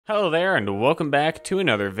Hello there and welcome back to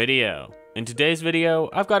another video. In today's video,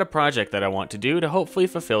 I've got a project that I want to do to hopefully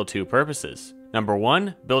fulfill two purposes. Number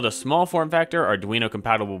one, build a small form factor Arduino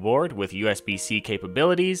compatible board with USB-C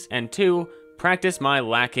capabilities, and two, practice my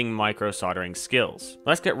lacking micro soldering skills.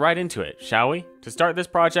 Let's get right into it, shall we? To start this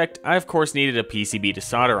project, I of course needed a PCB to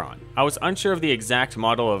solder on. I was unsure of the exact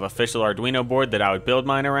model of official Arduino board that I would build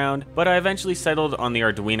mine around, but I eventually settled on the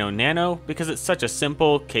Arduino Nano because it's such a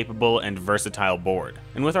simple, capable, and versatile board.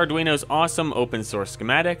 And with Arduino's awesome open source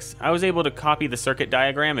schematics, I was able to copy the circuit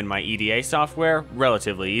diagram in my EDA software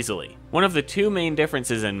relatively easily. One of the two main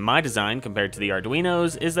differences in my design compared to the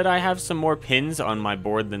Arduino's is that I have some more pins on my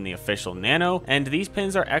board than the official Nano, and these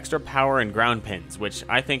pins are extra power and ground pins, which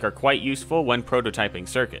I think are quite useful when prototyping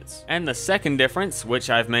circuits. And the second difference, which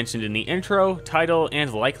I've mentioned in the intro, title,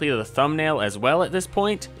 and likely the thumbnail as well at this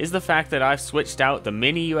point, is the fact that I've switched out the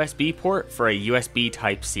mini USB port for a USB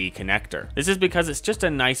Type-C connector. This is because it's just a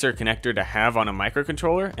nicer connector to have on a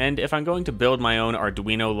microcontroller, and if I'm going to build my own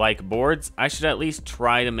Arduino-like boards, I should at least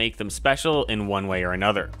try to make them special in one way or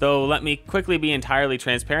another. Though let me quickly be entirely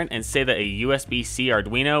transparent and say that a USB-C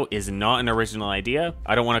Arduino is not an original idea.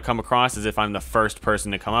 I don't want to come across as if I'm the first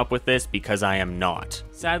person to come up with this, because I am not.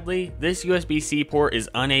 Sadly, this USB-C port is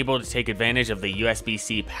unable to take advantage of the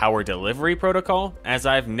USB-C power delivery protocol, as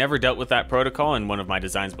I've never dealt with that protocol in one of my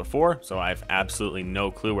designs before, so I have absolutely no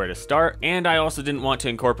clue where to start, and I also didn't want to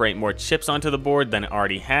incorporate more chips onto the board than it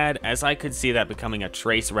already had, as I could see that becoming a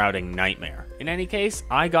trace routing nightmare. In any case,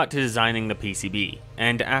 I got to designing the PCB,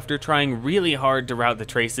 and after trying really hard to route the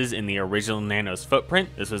traces in the original Nano's footprint,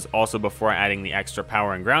 this was also before adding the extra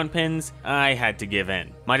power and ground pins, I had to give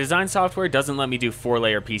in. My design software doesn't let me do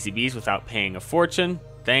 4-layer PCBs without paying a fortune,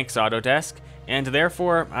 thanks Autodesk, and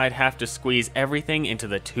therefore I'd have to squeeze everything into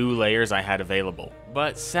the 2 layers I had available.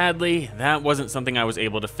 But sadly, that wasn't something I was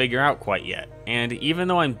able to figure out quite yet, and even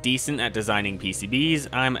though I'm decent at designing PCBs,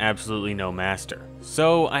 I'm absolutely no master.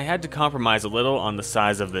 So I had to compromise a little on the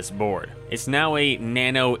size of this board. It's now a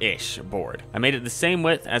nano-ish board. I made it the same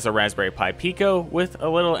width as a Raspberry Pi Pico with a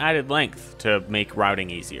little added length to make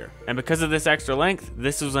routing easier. And because of this extra length,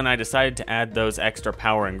 this was when I decided to add those extra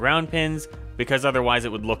power and ground pins, because otherwise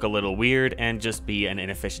it would look a little weird and just be an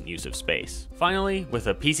inefficient use of space. Finally, with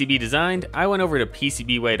a PCB designed, I went over to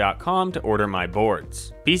PCBWay.com to order my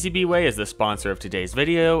boards. PCBWay is the sponsor of today's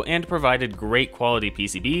video and provided great quality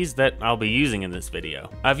PCBs that I'll be using in this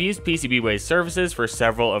video. I've used PCBWay's services for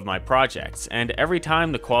several of my projects, and every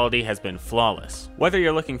time the quality has been flawless. Whether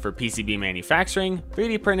you're looking for PCB manufacturing,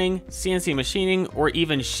 3D printing, CNC machining, or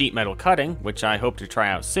even sheet metal cutting, which I hope to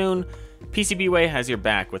try out soon, PCBWay has your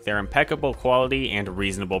back with their impeccable quality and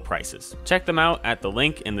reasonable prices. Check them out at the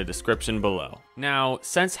link in the description below. Now,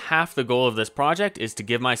 since half the goal of this project is to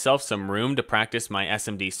give myself some room to practice my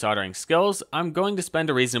SMD soldering skills, I'm going to spend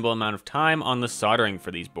a reasonable amount of time on the soldering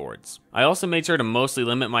for these boards. I also made sure to mostly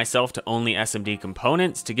limit myself to only SMD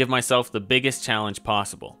components to give myself the biggest challenge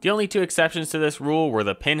possible. The only two exceptions to this rule were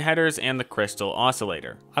the pin headers and the crystal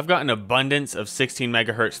oscillator. I've got an abundance of 16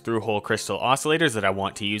 MHz through-hole crystal oscillators that I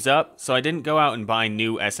want to use up, so I didn't go out and buy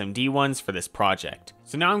new SMD ones for this project.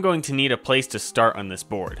 So now I'm going to need a place to start on this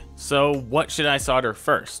board. So what should I solder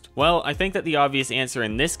first? Well, I think that the obvious answer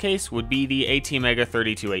in this case would be the ATmega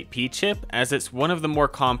 328P chip, as it's one of the more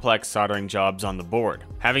complex soldering jobs on the board.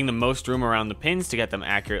 Having the most room around the pins to get them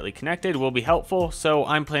accurately connected will be helpful, so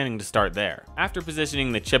I'm planning to start there. After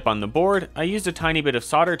positioning the chip on the board, I used a tiny bit of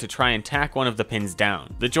solder to try and tack one of the pins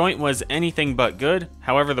down. The joint was anything but good,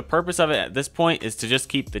 however the purpose of it at this point is to just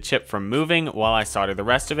keep the chip from moving while I solder the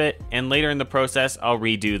rest of it, and later in the process I'll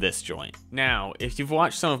redo this joint. Now, if you've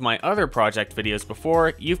watched some of my other project videos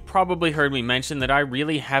before, you've probably heard me mention that I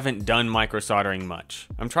really haven't done micro soldering much.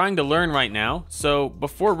 I'm trying to learn right now, so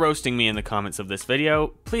before roasting me in the comments of this video,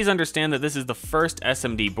 please understand that this is the first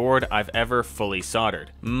SMD board I've ever fully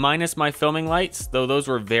soldered. Minus my filming lights, though those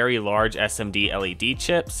were very large SMD LED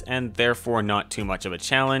chips and therefore not too much of a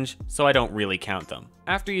challenge, so I don't really count them.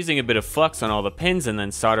 After using a bit of flux on all the pins and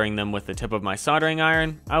then soldering them with the tip of my soldering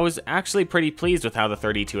iron, I was actually pretty pleased with how the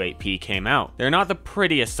 328P came out. They're not the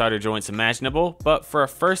prettiest solder joints imaginable, but for a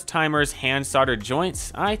first-timer's hand-soldered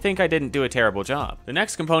joints, I think I didn't do a terrible job. The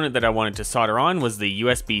next component that I wanted to solder on was the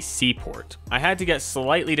USB-C port. I had to get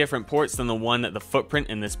slightly different ports than the one that the footprint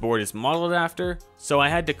in this board is modeled after, so I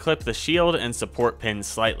had to clip the shield and support pins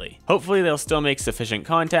slightly. Hopefully they'll still make sufficient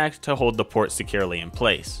contact to hold the port securely in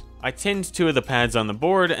place. I tinned 2 of the pads on the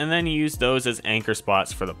board and then used those as anchor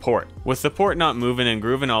spots for the port. With the port not moving and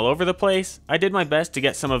grooving all over the place, I did my best to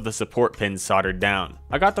get some of the support pins soldered down.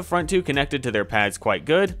 I got the front 2 connected to their pads quite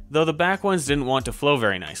good, though the back ones didn't want to flow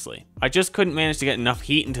very nicely. I just couldn't manage to get enough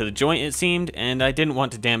heat into the joint, it seemed, and I didn't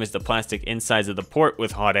want to damage the plastic insides of the port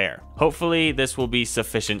with hot air. Hopefully this will be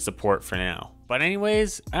sufficient support for now. But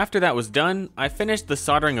anyways, after that was done, I finished the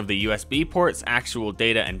soldering of the USB ports, actual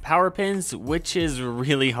data and power pins, which is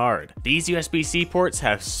really hard. These USB-C ports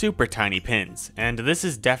have super tiny pins, and this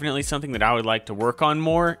is definitely something that I would like to work on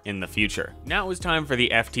more in the future. Now it was time for the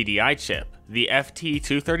FTDI chip, the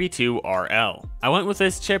FT232RL. I went with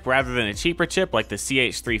this chip rather than a cheaper chip like the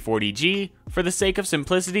CH340G, for the sake of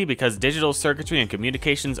simplicity because digital circuitry and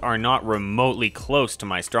communications are not remotely close to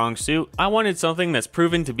my strong suit. I wanted something that's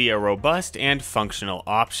proven to be a robust and functional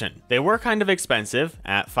option. They were kind of expensive,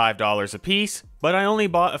 at $5 a piece, but I only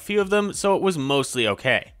bought a few of them, so it was mostly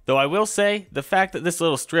okay. Though I will say, the fact that this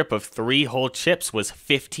little strip of 3 whole chips was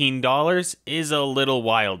 $15 is a little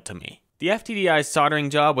wild to me. The FTDI's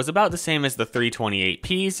soldering job was about the same as the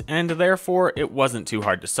 328P's, and therefore it wasn't too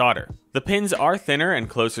hard to solder. The pins are thinner and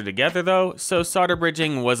closer together though, so solder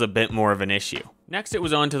bridging was a bit more of an issue. Next it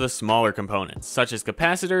was on to the smaller components, such as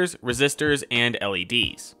capacitors, resistors, and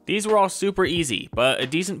LEDs. These were all super easy, but a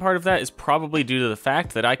decent part of that is probably due to the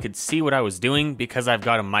fact that I could see what I was doing because I've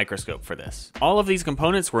got a microscope for this. All of these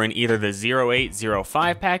components were in either the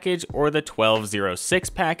 0805 package or the 1206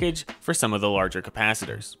 package for some of the larger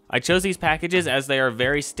capacitors. I chose these packages as they are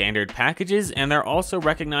very standard packages and they're also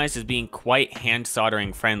recognized as being quite hand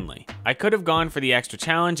soldering friendly. I could have gone for the extra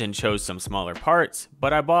challenge and chose some smaller parts,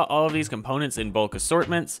 but I bought all of these components in bulk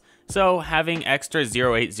assortments, so having extra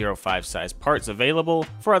 0805 size parts available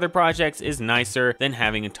for other projects is nicer than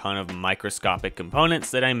having a ton of microscopic components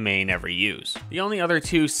that I may never use. The only other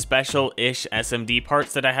two special-ish SMD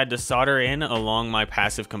parts that I had to solder in along my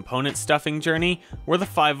passive component stuffing journey were the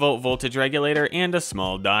 5-volt voltage regulator and a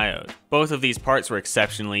small diode. Both of these parts were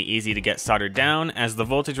exceptionally easy to get soldered down as the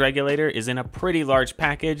voltage regulator is in a pretty large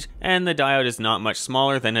package and the diode is not much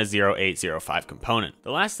smaller than a 0805 component.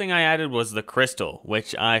 The last thing I added was the crystal,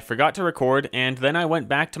 which I forgot to record, and then I went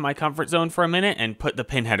back to my comfort zone for a minute and put the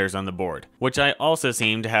pin headers on the board, which I also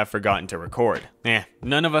seem to have forgotten to record.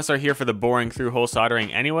 None of us are here for the boring through-hole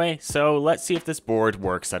soldering anyway, so let's see if this board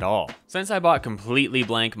works at all. Since I bought completely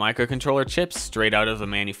blank microcontroller chips straight out of the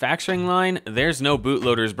manufacturing line, there's no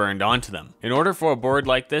bootloaders burned onto them. In order for a board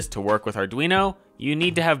like this to work with Arduino, you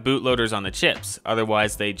need to have bootloaders on the chips,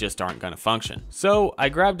 otherwise they just aren't going to function. So I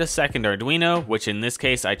grabbed a second Arduino, which in this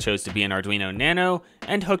case I chose to be an Arduino Nano,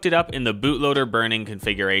 and hooked it up in the bootloader burning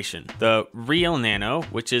configuration. The real Nano,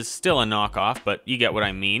 which is still a knockoff, but you get what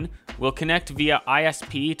I mean, will connect via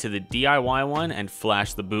ISP to the DIY one and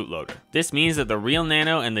flash the bootloader. This means that the real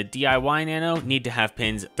Nano and the DIY Nano need to have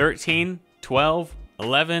pins 13, 12,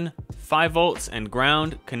 11, 5 volts, and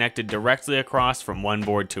ground connected directly across from one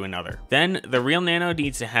board to another. Then the real Nano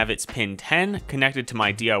needs to have its pin 10 connected to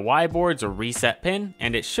my DIY board's reset pin,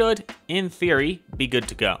 and it should, in theory, be good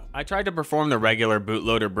to go. I tried to perform the regular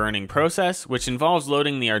bootloader burning process, which involves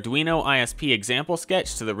loading the Arduino ISP example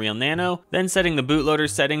sketch to the real Nano, then setting the bootloader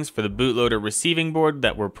settings for the bootloader receiving board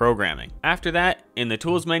that we're programming. After that, in the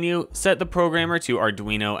tools menu, set the programmer to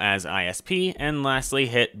Arduino as ISP, and lastly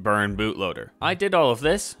hit burn bootloader. I did all of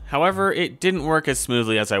this, however it didn't work as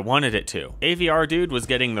smoothly as I wanted it to. AVR dude was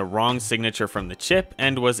getting the wrong signature from the chip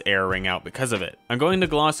and was erroring out because of it. I'm going to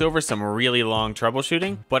gloss over some really long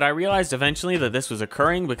troubleshooting, but I realized eventually that this was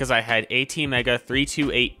occurring because I had ATmega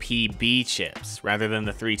 328PB chips rather than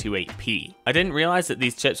the 328P. I didn't realize that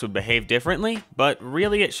these chips would behave differently, but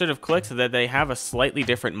really it should have clicked that they have a slightly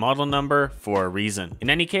different model number for a reason. In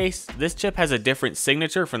any case, this chip has a different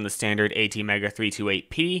signature from the standard ATmega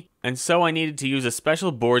 328P, and so I needed to use a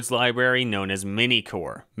special boards library known as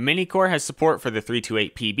Minicore. Minicore has support for the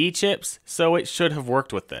 328PB chips, so it should have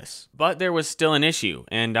worked with this. But there was still an issue,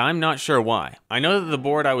 and I'm not sure why. I know that the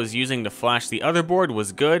board I was using to flash the other board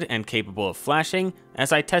was good and capable of flashing,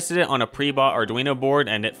 as I tested it on a pre-bought Arduino board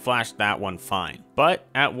and it flashed that one fine. But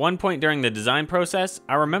at one point during the design process,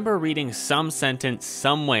 I remember reading some sentence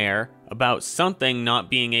somewhere about something not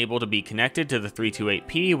being able to be connected to the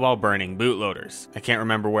 328P while burning bootloaders. I can't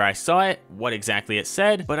remember where I saw it, what exactly it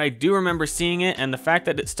said, but I do remember seeing it, and the fact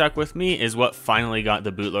that it stuck with me is what finally got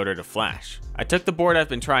the bootloader to flash. I took the board I've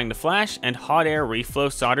been trying to flash and hot air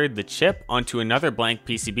reflow soldered the chip onto another blank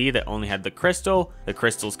PCB that only had the crystal, the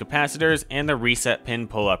crystal's capacitors, and the reset pin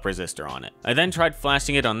pull-up resistor on it. I then tried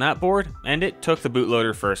flashing it on that board, and it took the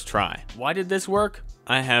bootloader first try. Why did this work?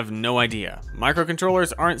 I have no idea.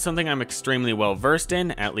 Microcontrollers aren't something I'm extremely well versed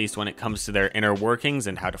in, at least when it comes to their inner workings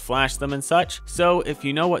and how to flash them and such, so if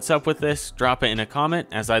you know what's up with this, drop it in a comment,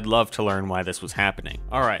 as I'd love to learn why this was happening.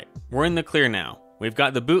 Alright, we're in the clear now. We've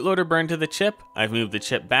got the bootloader burned to the chip, I've moved the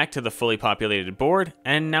chip back to the fully populated board,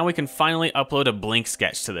 and now we can finally upload a blink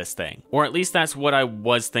sketch to this thing. Or at least that's what I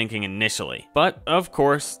was thinking initially. But of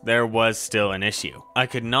course, there was still an issue. I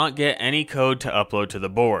could not get any code to upload to the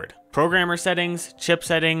board. Programmer settings, chip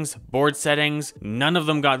settings, board settings, none of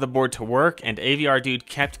them got the board to work, and AVR Dude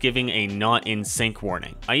kept giving a not in sync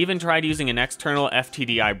warning. I even tried using an external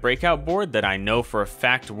FTDI breakout board that I know for a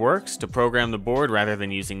fact works to program the board rather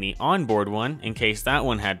than using the onboard one in case that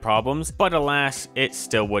one had problems, but alas, it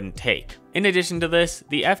still wouldn't take. In addition to this,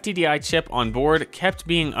 the FTDI chip on board kept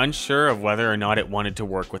being unsure of whether or not it wanted to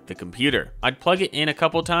work with the computer. I'd plug it in a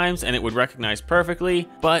couple times and it would recognize perfectly,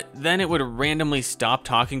 but then it would randomly stop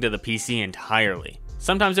talking to the PC entirely.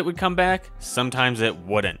 Sometimes it would come back, sometimes it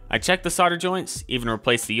wouldn't. I checked the solder joints, even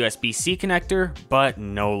replaced the USB-C connector, but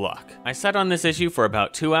no luck. I sat on this issue for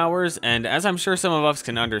about 2 hours, and as I'm sure some of us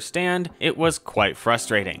can understand, it was quite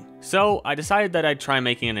frustrating. So I decided that I'd try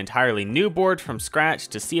making an entirely new board from scratch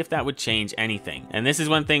to see if that would change anything, and this is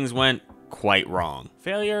when things went quite wrong.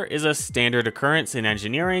 Failure is a standard occurrence in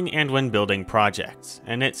engineering and when building projects,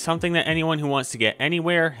 and it's something that anyone who wants to get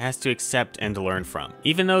anywhere has to accept and learn from.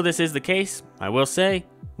 Even though this is the case, I will say,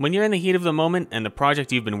 when you're in the heat of the moment and the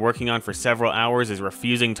project you've been working on for several hours is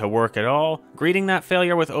refusing to work at all, greeting that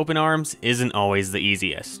failure with open arms isn't always the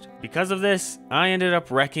easiest. Because of this, I ended up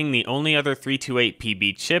wrecking the only other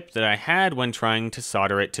 328PB chip that I had when trying to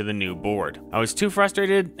solder it to the new board. I was too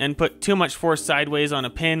frustrated and put too much force sideways on a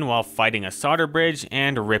pin while fighting a solder bridge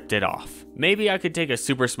and ripped it off. Maybe I could take a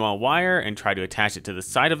super small wire and try to attach it to the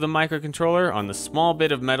side of the microcontroller on the small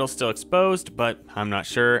bit of metal still exposed, but I'm not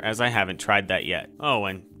sure as I haven't tried that yet. Oh,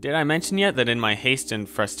 and did I mention yet that in my haste and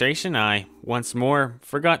frustration, I, once more,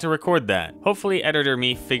 forgot to record that? Hopefully editor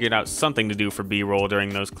me figured out something to do for B-roll during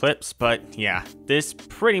those clips, but yeah, this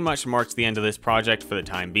pretty much marks the end of this project for the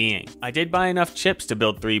time being. I did buy enough chips to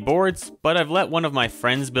build 3 boards, but I've let one of my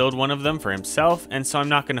friends build one of them for himself, and so I'm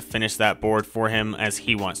not going to finish that board for him as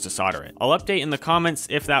he wants to solder it. I'll update in the comments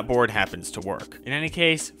if that board happens to work. In any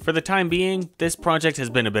case, for the time being, this project has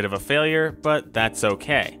been a bit of a failure, but that's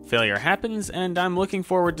okay. Failure happens, and I'm looking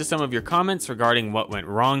forward to some of your comments regarding what went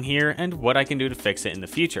wrong here and what I can do to fix it in the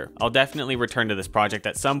future. I'll definitely return to this project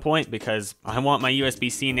at some point because I want my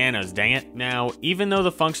USB-C Nanos, dang it. Now, even though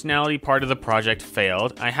the functionality part of the project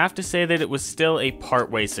failed, I have to say that it was still a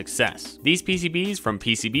part-way success. These PCBs from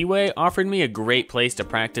PCBWay offered me a great place to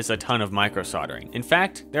practice a ton of micro soldering. In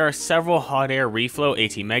fact, there are several hot air reflow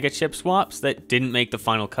AT chip swaps that didn't make the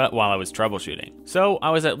final cut while I was troubleshooting. So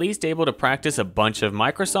I was at least able to practice a bunch of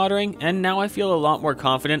micro soldering, and now I feel a lot more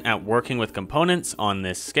confident at working with components on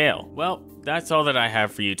this scale. Well, that's all that I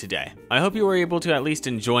have for you today. I hope you were able to at least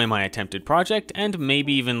enjoy my attempted project and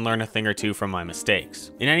maybe even learn a thing or two from my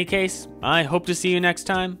mistakes. In any case, I hope to see you next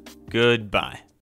time. Goodbye.